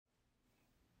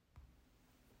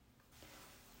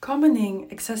Commoning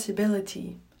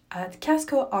Accessibility at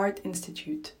Casco Art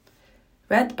Institute,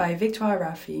 read by Victoire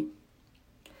Raffi.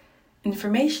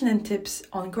 Information and tips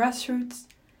on grassroots,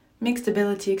 mixed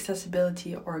ability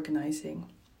accessibility organizing.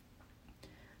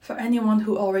 For anyone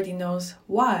who already knows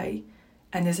why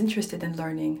and is interested in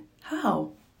learning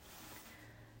how.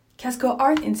 Casco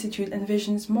Art Institute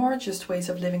envisions more just ways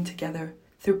of living together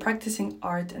through practicing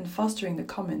art and fostering the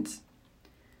commons.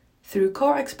 Through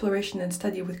co-exploration and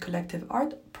study with collective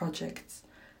art projects,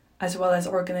 as well as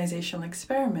organizational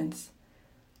experiments,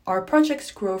 our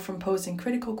projects grow from posing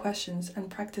critical questions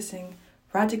and practicing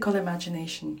radical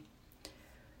imagination,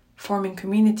 forming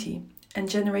community and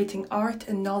generating art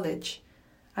and knowledge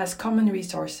as common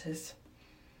resources.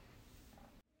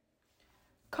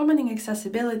 Commoning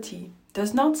accessibility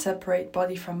does not separate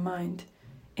body from mind,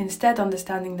 instead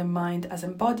understanding the mind as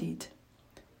embodied.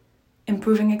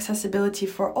 Improving accessibility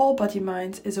for all body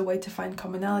minds is a way to find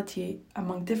commonality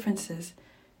among differences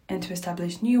and to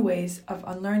establish new ways of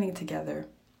unlearning together.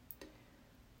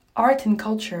 Art and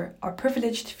culture are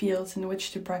privileged fields in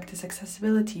which to practice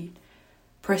accessibility,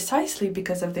 precisely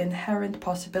because of the inherent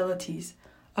possibilities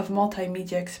of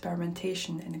multimedia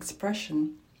experimentation and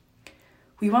expression.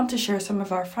 We want to share some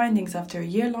of our findings after a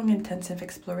year-long intensive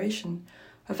exploration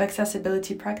of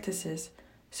accessibility practices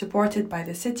supported by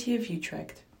the City of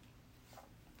Utrecht.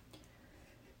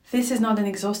 This is not an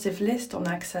exhaustive list on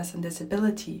access and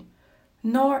disability,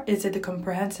 nor is it a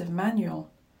comprehensive manual.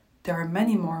 There are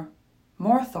many more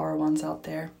thorough ones out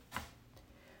there.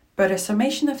 But a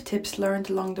summation of tips learned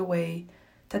along the way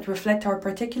that reflect our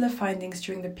particular findings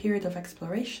during the period of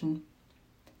exploration.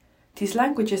 These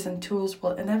languages and tools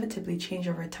will inevitably change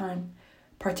over time,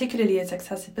 particularly as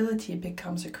accessibility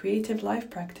becomes a creative life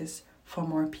practice for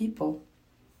more people.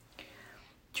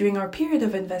 During our period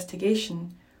of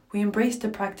investigation, we embraced the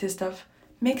practice of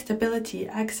mixed ability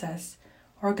access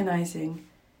organizing,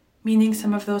 meaning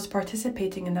some of those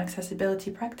participating in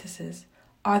accessibility practices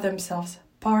are themselves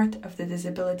part of the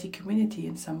disability community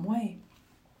in some way.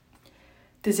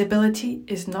 Disability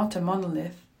is not a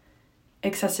monolith.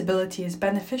 Accessibility is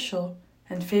beneficial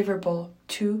and favorable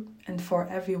to and for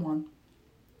everyone.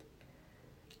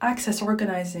 Access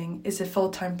organizing is a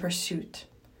full-time pursuit.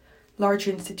 Large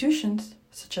institutions,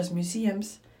 such as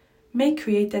museums, may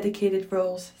create dedicated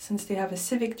roles since they have a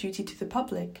civic duty to the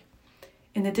public,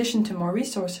 in addition to more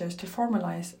resources to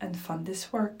formalize and fund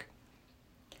this work.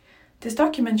 This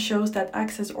document shows that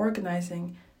access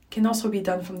organizing can also be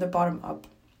done from the bottom up.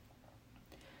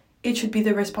 It should be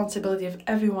the responsibility of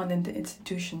everyone in the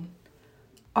institution: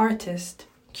 artist,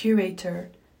 curator,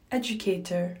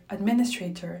 educator,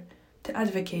 administrator, to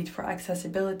advocate for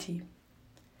accessibility.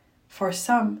 For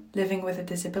some, living with a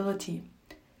disability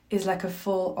is like a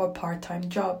full or part-time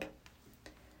job.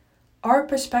 Our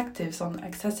perspectives on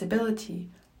accessibility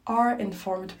are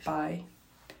informed by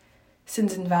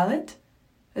Sins Invalid,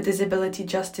 a disability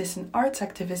justice and arts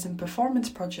activism performance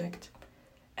project,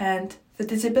 and the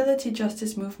Disability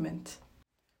Justice Movement.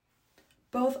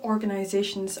 Both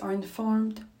organizations are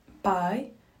informed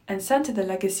by and center the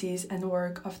legacies and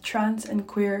work of trans and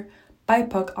queer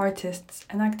BIPOC artists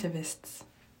and activists.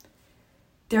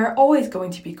 There are always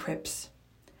going to be crips.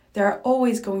 There are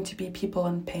always going to be people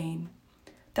in pain.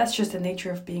 That's just the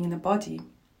nature of being in a body.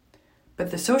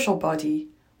 But the social body,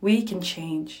 we can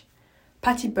change.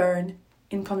 Patty Byrne,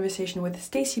 in conversation with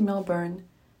Stacey Milburn,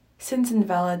 Sins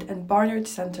Invalid and Barnard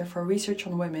Center for Research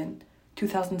on Women,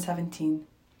 2017.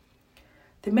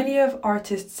 The milieu of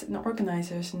artists and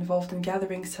organizers involved in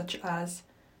gatherings such as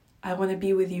I Want to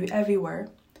Be With You Everywhere,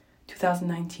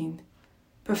 2019,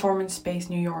 Performance Space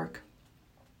New York.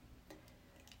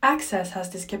 Access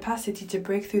has this capacity to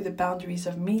break through the boundaries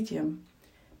of medium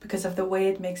because of the way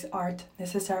it makes art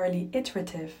necessarily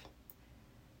iterative.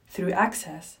 Through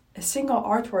access, a single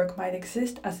artwork might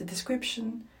exist as a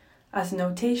description, as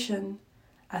notation,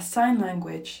 as sign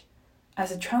language,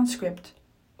 as a transcript,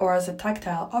 or as a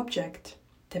tactile object,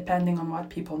 depending on what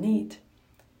people need.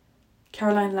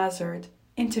 Caroline Lazard,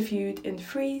 interviewed in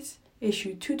Freeze,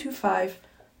 issue 225,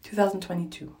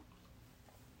 2022.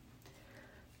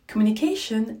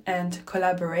 Communication and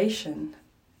collaboration.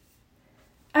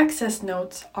 Access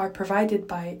notes are provided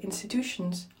by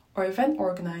institutions or event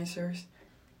organizers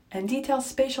and detail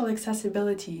spatial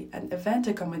accessibility and event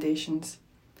accommodations.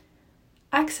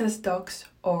 Access docs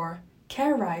or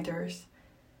care riders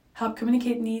help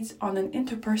communicate needs on an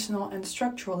interpersonal and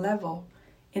structural level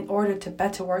in order to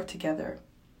better work together.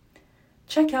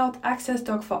 Check out Access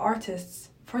Doc for Artists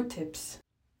for tips.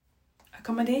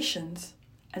 Accommodations,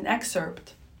 an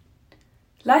excerpt.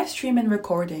 Live stream and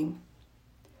recording.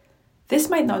 This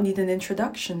might not need an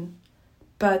introduction,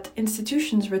 but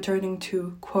institutions returning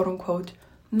to quote-unquote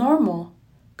normal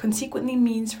consequently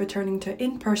means returning to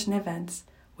in-person events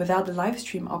without the live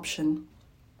stream option.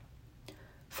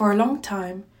 For a long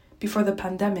time, before the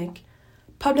pandemic,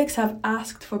 publics have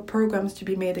asked for programs to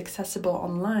be made accessible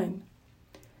online.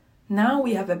 Now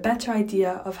we have a better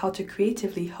idea of how to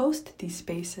creatively host these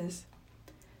spaces.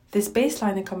 This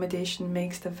baseline accommodation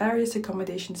makes the various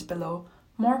accommodations below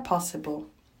more possible.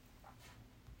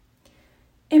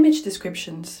 Image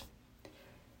descriptions.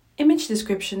 Image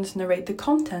descriptions narrate the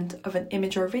content of an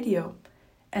image or video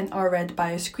and are read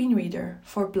by a screen reader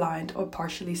for blind or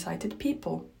partially sighted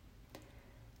people.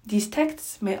 These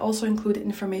texts may also include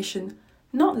information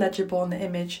not legible in the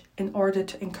image in order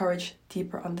to encourage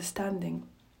deeper understanding.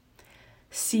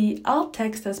 See Alt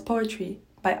Text as Poetry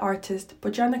by artist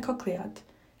Bojana Kokliat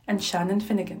and Shannon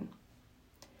Finnegan.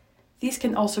 These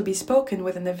can also be spoken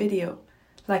within a video,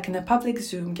 like in a public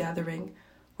Zoom gathering,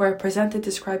 where a presenter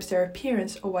describes their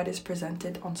appearance or what is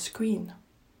presented on screen.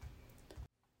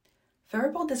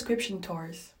 Verbal description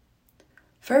tours.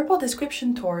 Verbal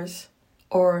description tours,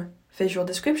 or visual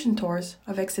description tours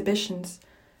of exhibitions,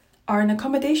 are an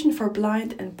accommodation for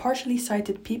blind and partially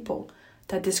sighted people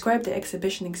that describe the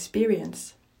exhibition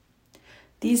experience.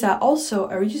 These are also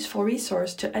a useful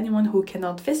resource to anyone who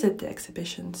cannot visit the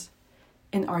exhibitions.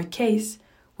 In our case,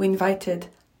 we invited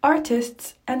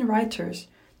artists and writers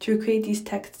to create these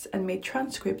texts and made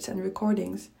transcripts and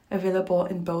recordings available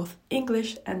in both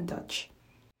English and Dutch.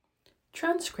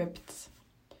 Transcripts.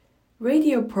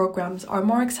 Radio programs are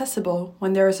more accessible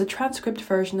when there is a transcript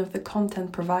version of the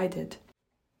content provided.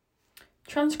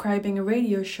 Transcribing a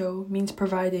radio show means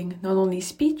providing not only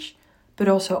speech, but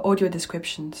also audio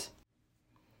descriptions.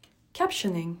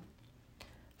 Captioning.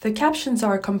 The captions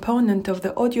are a component of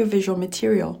the audiovisual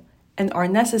material and are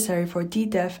necessary for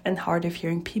deaf and hard of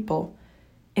hearing people,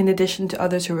 in addition to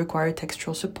others who require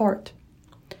textual support.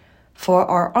 For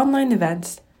our online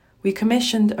events, we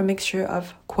commissioned a mixture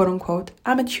of quote-unquote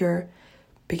amateur,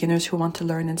 beginners who want to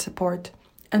learn and support,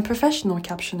 and professional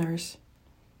captioners.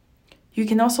 You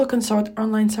can also consult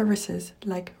online services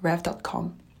like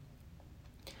rev.com.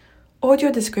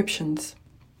 Audio descriptions.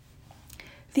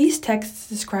 These texts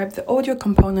describe the audio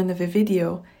component of a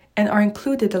video and are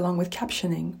included along with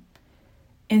captioning.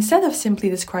 Instead of simply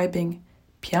describing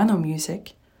piano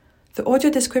music, the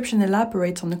audio description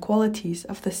elaborates on the qualities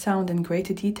of the sound in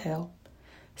greater detail.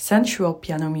 Sensual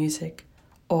piano music,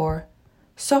 or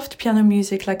soft piano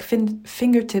music like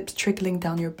fingertips trickling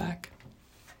down your back.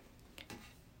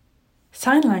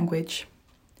 Sign language.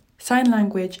 Sign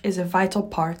language is a vital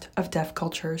part of deaf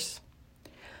cultures.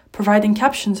 Providing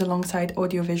captions alongside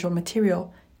audiovisual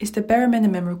material is the bare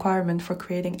minimum requirement for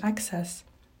creating access.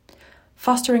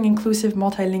 Fostering inclusive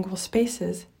multilingual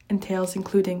spaces entails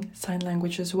including sign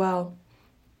language as well.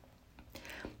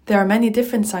 There are many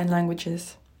different sign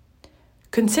languages.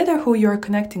 Consider who you are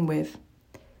connecting with.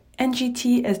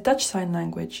 NGT is Dutch Sign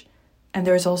Language, and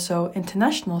there is also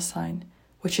International Sign,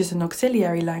 which is an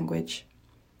auxiliary language.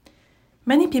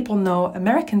 Many people know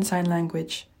American Sign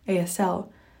Language, ASL,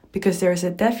 because there is a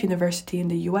deaf university in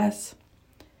the US.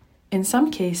 In some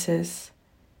cases,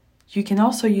 you can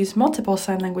also use multiple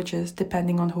sign languages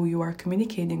depending on who you are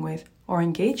communicating with or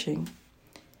engaging.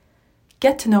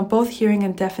 Get to know both hearing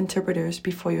and deaf interpreters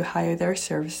before you hire their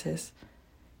services.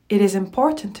 It is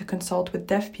important to consult with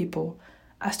deaf people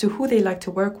as to who they like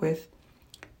to work with,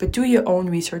 but do your own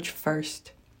research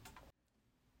first.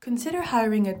 Consider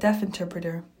hiring a deaf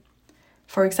interpreter.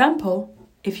 For example,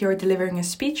 if you are delivering a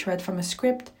speech read from a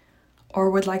script or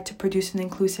would like to produce an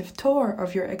inclusive tour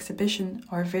of your exhibition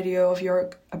or video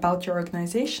about your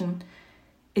organization,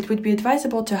 it would be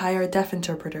advisable to hire a deaf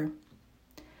interpreter.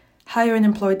 Hire and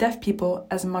employ deaf people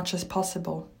as much as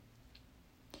possible.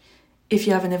 If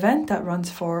you have an event that runs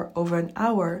for over an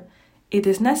hour, it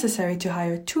is necessary to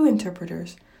hire 2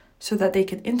 interpreters so that they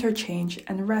can interchange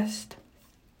and rest.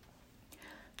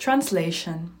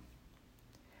 Translation.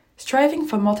 Striving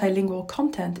for multilingual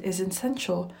content is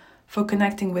essential for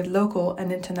connecting with local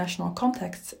and international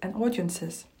contexts and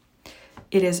audiences.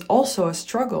 It is also a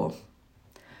struggle.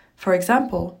 For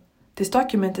example, this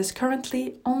document is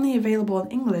currently only available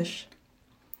in English.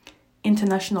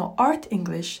 International art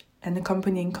English and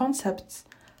accompanying concepts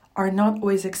are not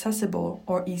always accessible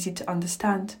or easy to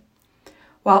understand,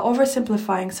 while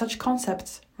oversimplifying such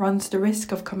concepts runs the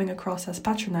risk of coming across as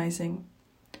patronizing.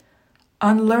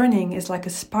 Unlearning is like a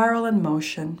spiral in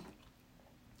motion.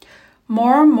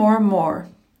 More,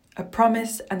 a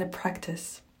promise and a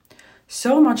practice.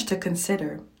 So much to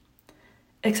consider.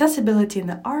 Accessibility in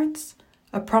the arts,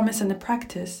 a promise and a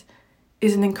practice,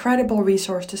 is an incredible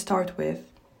resource to start with.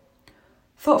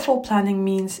 Thoughtful planning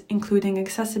means including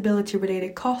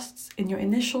accessibility-related costs in your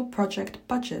initial project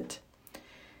budget.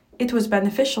 It was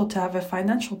beneficial to have a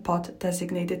financial pot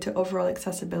designated to overall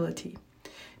accessibility,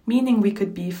 meaning we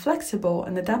could be flexible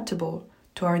and adaptable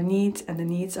to our needs and the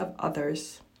needs of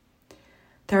others.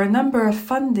 There are a number of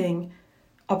funding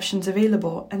options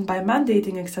available, and by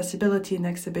mandating accessibility in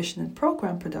exhibition and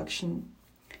program production,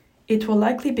 it will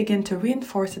likely begin to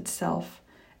reinforce itself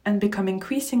and become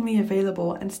increasingly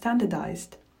available and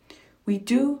standardized. We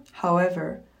do,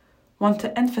 however, want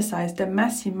to emphasize the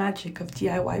messy magic of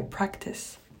DIY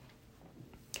practice.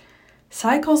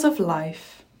 Cycles of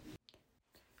life.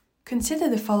 Consider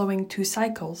the following 2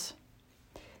 cycles.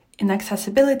 An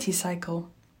accessibility cycle.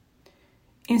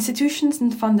 Institutions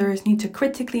and funders need to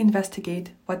critically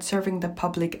investigate what serving the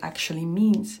public actually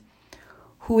means.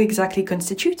 Who exactly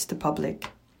constitutes the public?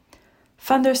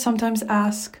 Funders sometimes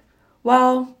ask,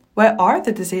 well, where are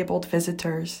the disabled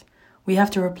visitors? We have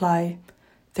to reply,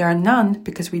 there are none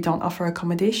because we don't offer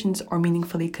accommodations or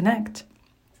meaningfully connect.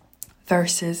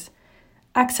 Versus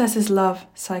Access is Love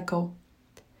cycle.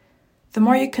 The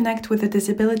more you connect with the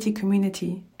disability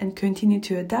community and continue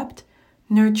to adapt,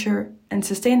 nurture, and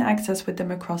sustain access with them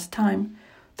across time,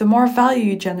 the more value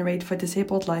you generate for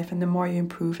disabled life and the more you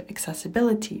improve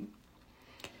accessibility.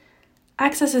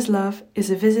 Access is Love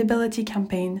is a visibility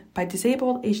campaign by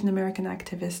disabled Asian American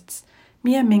activists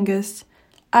Mia Mingus,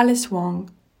 Alice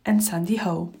Wong, and Sandy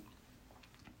Ho.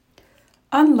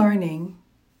 Unlearning.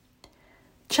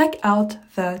 Check out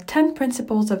the 10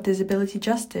 Principles of Disability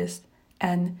Justice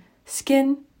and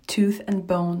Skin, Tooth and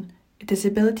Bone, a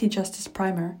Disability Justice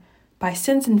Primer by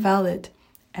Sins Invalid,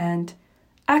 and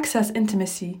Access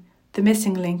Intimacy, The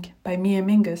Missing Link by Mia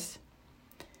Mingus.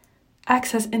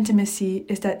 Access intimacy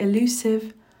is that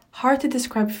elusive,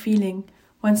 hard-to-describe feeling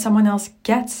when someone else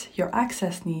gets your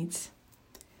access needs.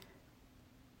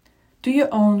 Do your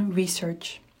own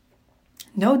research.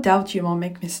 No doubt you will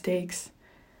make mistakes.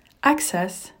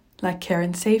 Access, like care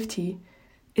and safety,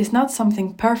 is not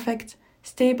something perfect,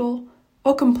 stable,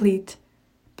 or complete,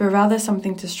 but rather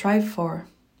something to strive for.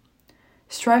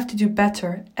 Strive to do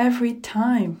better every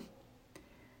time.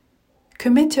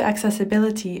 Commit to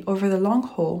accessibility over the long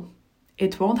haul.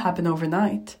 It won't happen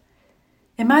overnight.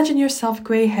 Imagine yourself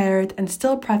grey-haired and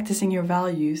still practicing your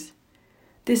values.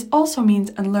 This also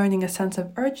means unlearning a sense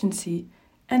of urgency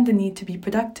and the need to be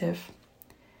productive.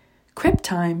 Crib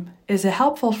time is a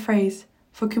helpful phrase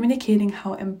for communicating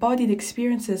how embodied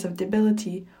experiences of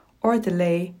debility or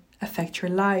delay affect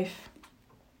your life.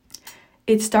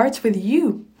 It starts with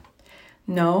you.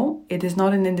 No, it is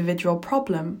not an individual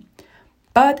problem,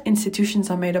 but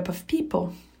institutions are made up of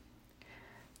people.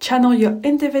 Channel your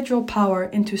individual power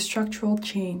into structural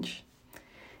change.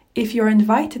 If you are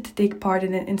invited to take part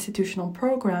in an institutional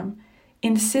program,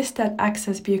 insist that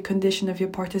access be a condition of your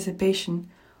participation,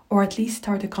 or at least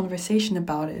start a conversation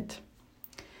about it.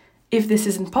 If this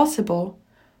isn't possible,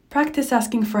 practice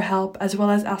asking for help as well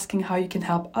as asking how you can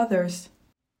help others.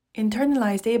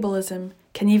 Internalized ableism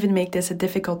can even make this a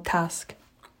difficult task.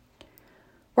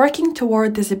 Working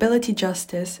toward disability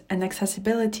justice and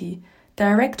accessibility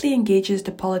directly engages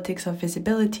the politics of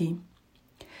visibility.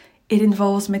 It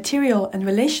involves material and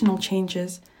relational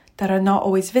changes that are not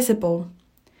always visible.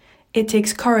 It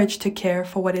takes courage to care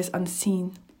for what is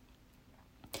unseen.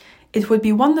 It would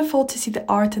be wonderful to see the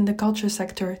art and the culture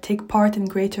sector take part in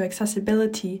greater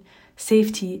accessibility,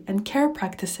 safety, and care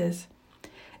practices.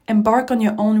 Embark on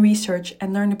your own research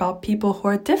and learn about people who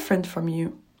are different from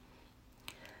you.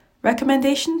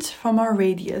 Recommendations from our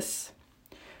radius.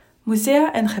 Musea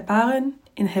en Gebaren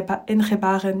in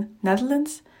Gebaren,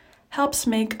 Netherlands, helps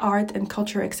make art and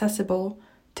culture accessible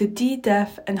to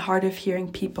deaf and hard of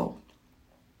hearing people.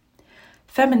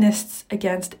 Feminists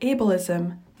Against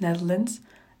Ableism, Netherlands,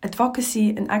 Advocacy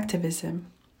and Activism.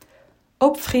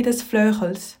 Op Vredes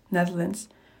Vleugels, Netherlands,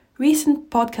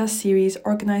 recent podcast series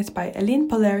organized by Eline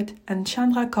Pollard and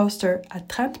Chandra Koster at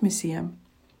Trent Museum.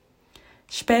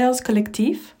 Speels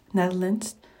Collectief,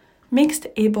 Netherlands, Mixed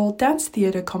Able Dance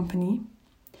Theatre Company.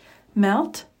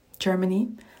 Meld, Germany,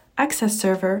 Access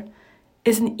Server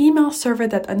is an email server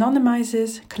that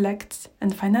anonymizes, collects,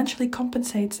 and financially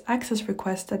compensates access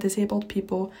requests that disabled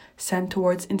people send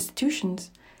towards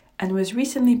institutions, and was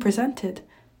recently presented,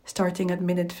 starting at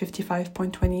minute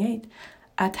 55.28,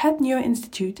 at Het Nieuwe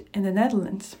Institute in the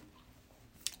Netherlands.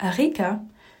 Arica,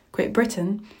 Great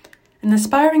Britain, an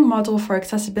aspiring model for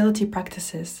accessibility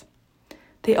practices.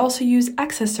 They also use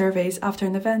access surveys after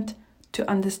an event to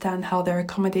understand how their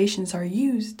accommodations are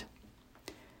used.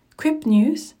 Crib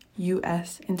News,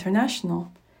 US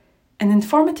International, an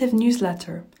informative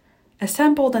newsletter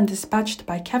assembled and dispatched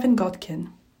by Kevin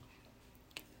Godkin.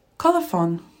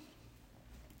 Colophon.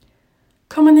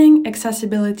 Commoning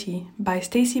Accessibility by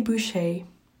Stacy Boucher.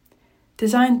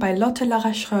 Designed by Lotte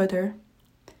Lara Schroeder.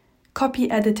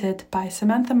 Copy edited by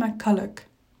Samantha McCulloch.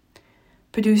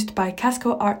 Produced by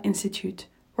Casco Art Institute,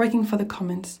 working for the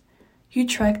Commons,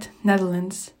 Utrecht,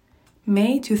 Netherlands,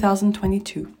 May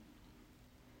 2022.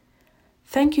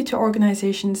 Thank you to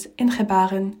organizations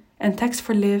Ingebaren and Text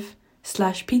for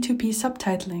Live/P2P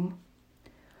subtitling.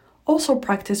 Also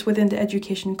practice within the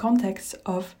education context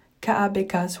of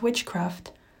KABK's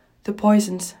Witchcraft, The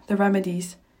Poisons, The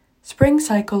Remedies, Spring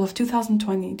Cycle of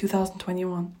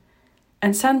 2020-2021,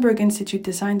 and Sandburg Institute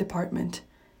Design Department,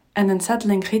 and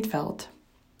Unsettling Rietveld.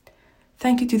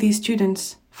 Thank you to these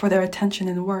students for their attention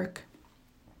and work.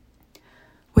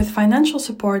 With financial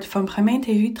support from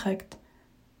Gemeente Utrecht,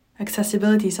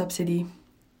 Accessibility Subsidy.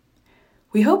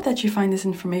 We hope that you find this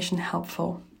information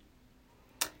helpful.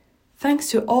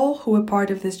 Thanks to all who were part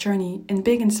of this journey in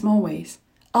big and small ways,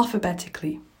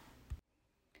 alphabetically.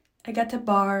 Agatha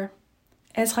Barr,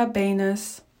 Ezra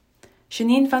Bainus,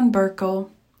 Janine van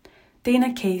Berkel,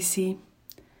 Dana Casey,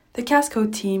 the Casco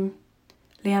team,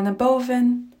 Leanna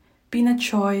Boven, Bina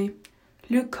Choi,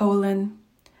 Luke Colin,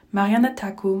 Marianne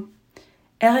Taku,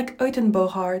 Eric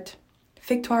Uitenbogard,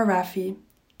 Victoire Raffi,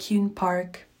 Kuhn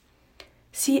Park,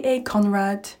 C.A.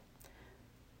 Conrad,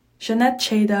 Jeanette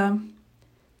Cheda,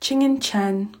 Chingin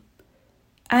Chen,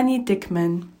 Annie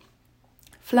Dickman,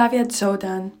 Flavia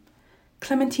Zodan,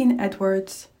 Clementine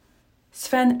Edwards,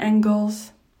 Sven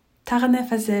Engels, Tarane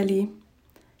Fazeli,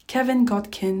 Kevin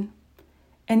Godkin,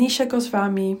 Anisha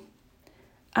Goswami,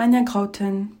 Anja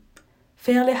Groten,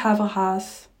 Veerle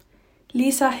Haverhaas,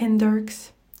 Lisa Hinderks,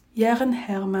 Jaren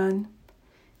Herman,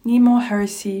 Nemo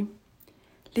Hersey,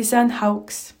 Lisanne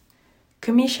Hawks,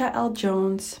 Kamisha L.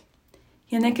 Jones,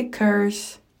 Janneke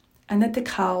Kers, Annette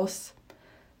Kraus,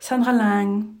 Sandra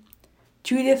Lang,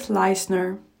 Judith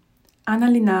Leisner, Anna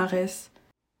Linares,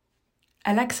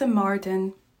 Alexa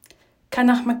Martin,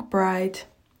 Kanach McBride,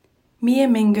 Mia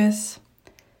Mingus,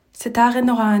 Sitare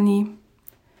Norani,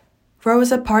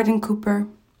 Rosa Pardon Cooper,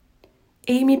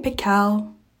 Amy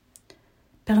Pekal,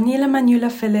 Pernille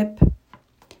Manula Philip,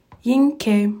 Ying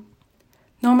Ke,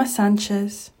 Norma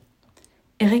Sanchez,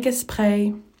 Erika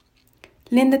Sprey,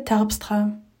 Linde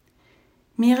Terpstra,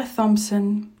 Mira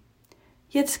Thompson,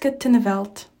 Jitske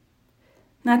Tinneveld,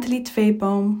 Nathalie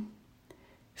Tweeboom,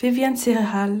 Vivian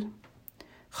Sirehal,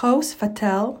 Roos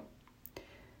Vatel,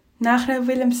 Nagle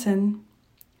Willemsen,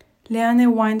 Leanne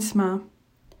Weinsma,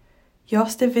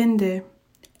 Jos de Vinde,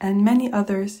 and many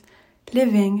others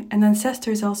living and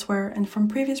ancestors elsewhere and from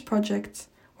previous projects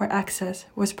where access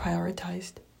was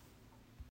prioritized.